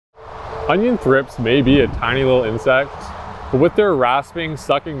Onion thrips may be a tiny little insect, but with their rasping,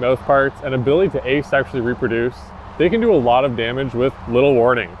 sucking mouth parts and ability to asexually reproduce, they can do a lot of damage with little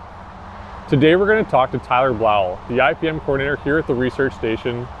warning. Today we're going to talk to Tyler Blowell, the IPM coordinator here at the research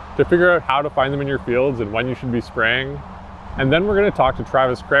station, to figure out how to find them in your fields and when you should be spraying. And then we're going to talk to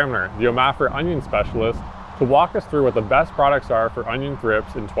Travis Cramner, the Omapher onion specialist, to walk us through what the best products are for onion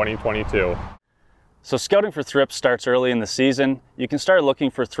thrips in 2022. So scouting for thrips starts early in the season. You can start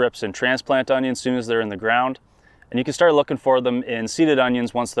looking for thrips in transplant onions as soon as they're in the ground, and you can start looking for them in seeded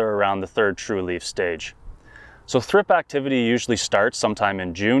onions once they're around the third true leaf stage. So thrip activity usually starts sometime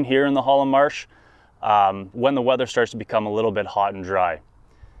in June here in the Holland Marsh, when the weather starts to become a little bit hot and dry.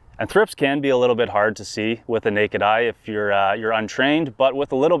 And thrips can be a little bit hard to see with the naked eye if you're untrained, but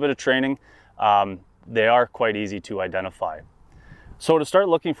with a little bit of training, they are quite easy to identify. So to start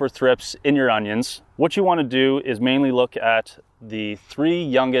looking for thrips in your onions, what you want to do is mainly look at the 3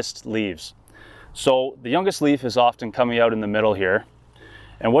 youngest leaves. So the youngest leaf is often coming out in the middle here.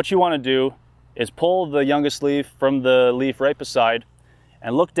 And what you want to do is pull the youngest leaf from the leaf right beside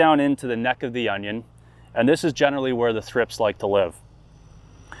and look down into the neck of the onion. And this is generally where the thrips like to live.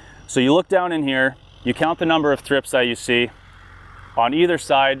 So you look down in here, you count the number of thrips that you see on either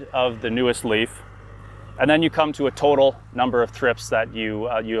side of the newest leaf, and then you come to a total number of thrips that you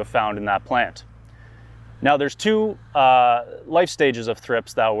have found in that plant. Now there's 2 life stages of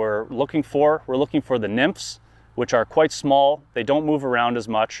thrips that we're looking for. We're looking for the nymphs, which are quite small. They don't move around as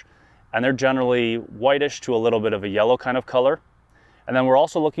much, and they're generally whitish to a little bit of a yellow kind of color. And then we're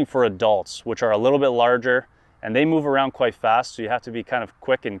also looking for adults, which are a little bit larger, and they move around quite fast, so you have to be kind of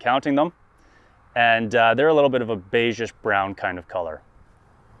quick in counting them. And they're a little bit of a beigeish brown kind of color.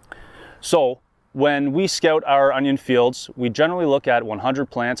 So when we scout our onion fields, we generally look at 100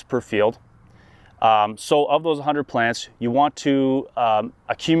 plants per field. So of those 100 plants, you want to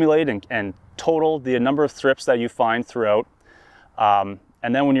accumulate and total the number of thrips that you find throughout. And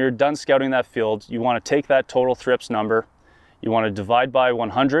then when you're done scouting that field, you want to take that total thrips number, you want to divide by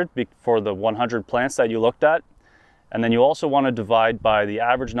 100 for the 100 plants that you looked at. And then you also want to divide by the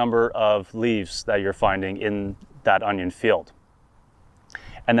average number of leaves that you're finding in that onion field.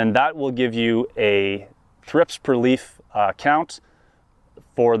 And then that will give you a thrips per leaf count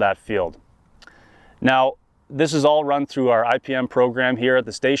for that field. Now, this is all run through our IPM program here at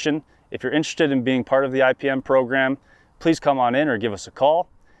the station. If you're interested in being part of the IPM program, please come on in or give us a call,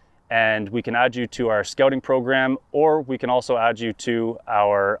 and we can add you to our scouting program, or we can also add you to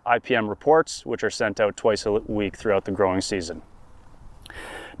our IPM reports, which are sent out twice a week throughout the growing season.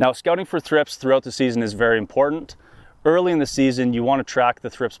 Now, scouting for thrips throughout the season is very important. Early in the season, you want to track the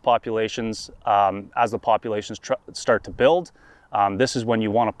thrips populations as the populations start to build. This is when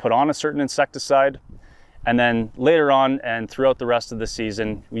you want to put on a certain insecticide. And then later on and throughout the rest of the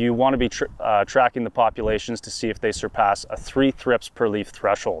season, you want to be tracking the populations to see if they surpass a 3 thrips per leaf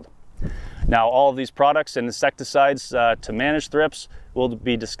threshold. Now, all of these products and insecticides to manage thrips will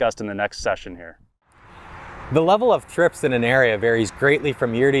be discussed in the next session here. The level of thrips in an area varies greatly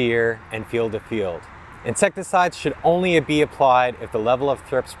from year to year and field to field. Insecticides should only be applied if the level of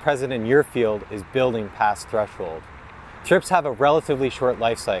thrips present in your field is building past threshold. Thrips have a relatively short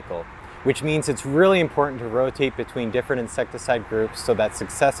life cycle, which means it's really important to rotate between different insecticide groups so that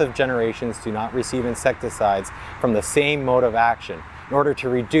successive generations do not receive insecticides from the same mode of action in order to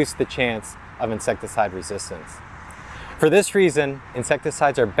reduce the chance of insecticide resistance. For this reason,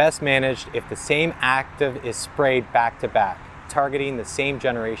 insecticides are best managed if the same active is sprayed back to back, targeting the same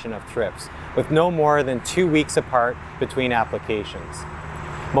generation of thrips, with no more than 2 weeks apart between applications.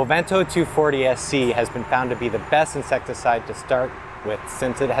 Movento 240 SC has been found to be the best insecticide to start with,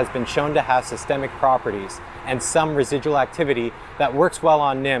 since it has been shown to have systemic properties and some residual activity that works well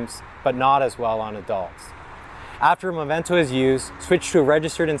on nymphs but not as well on adults. After Movento is used, switch to a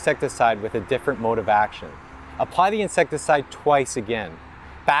registered insecticide with a different mode of action. Apply the insecticide twice again,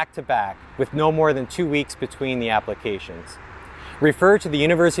 back to back, with no more than 2 weeks between the applications. Refer to the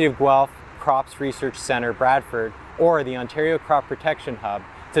University of Guelph Crops Research Centre, Bradford, or the Ontario Crop Protection Hub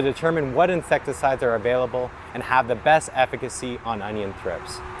to determine what insecticides are available and have the best efficacy on onion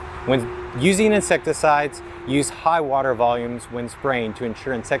thrips. When using insecticides, use high water volumes when spraying to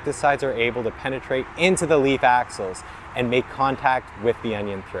ensure insecticides are able to penetrate into the leaf axils and make contact with the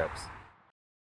onion thrips.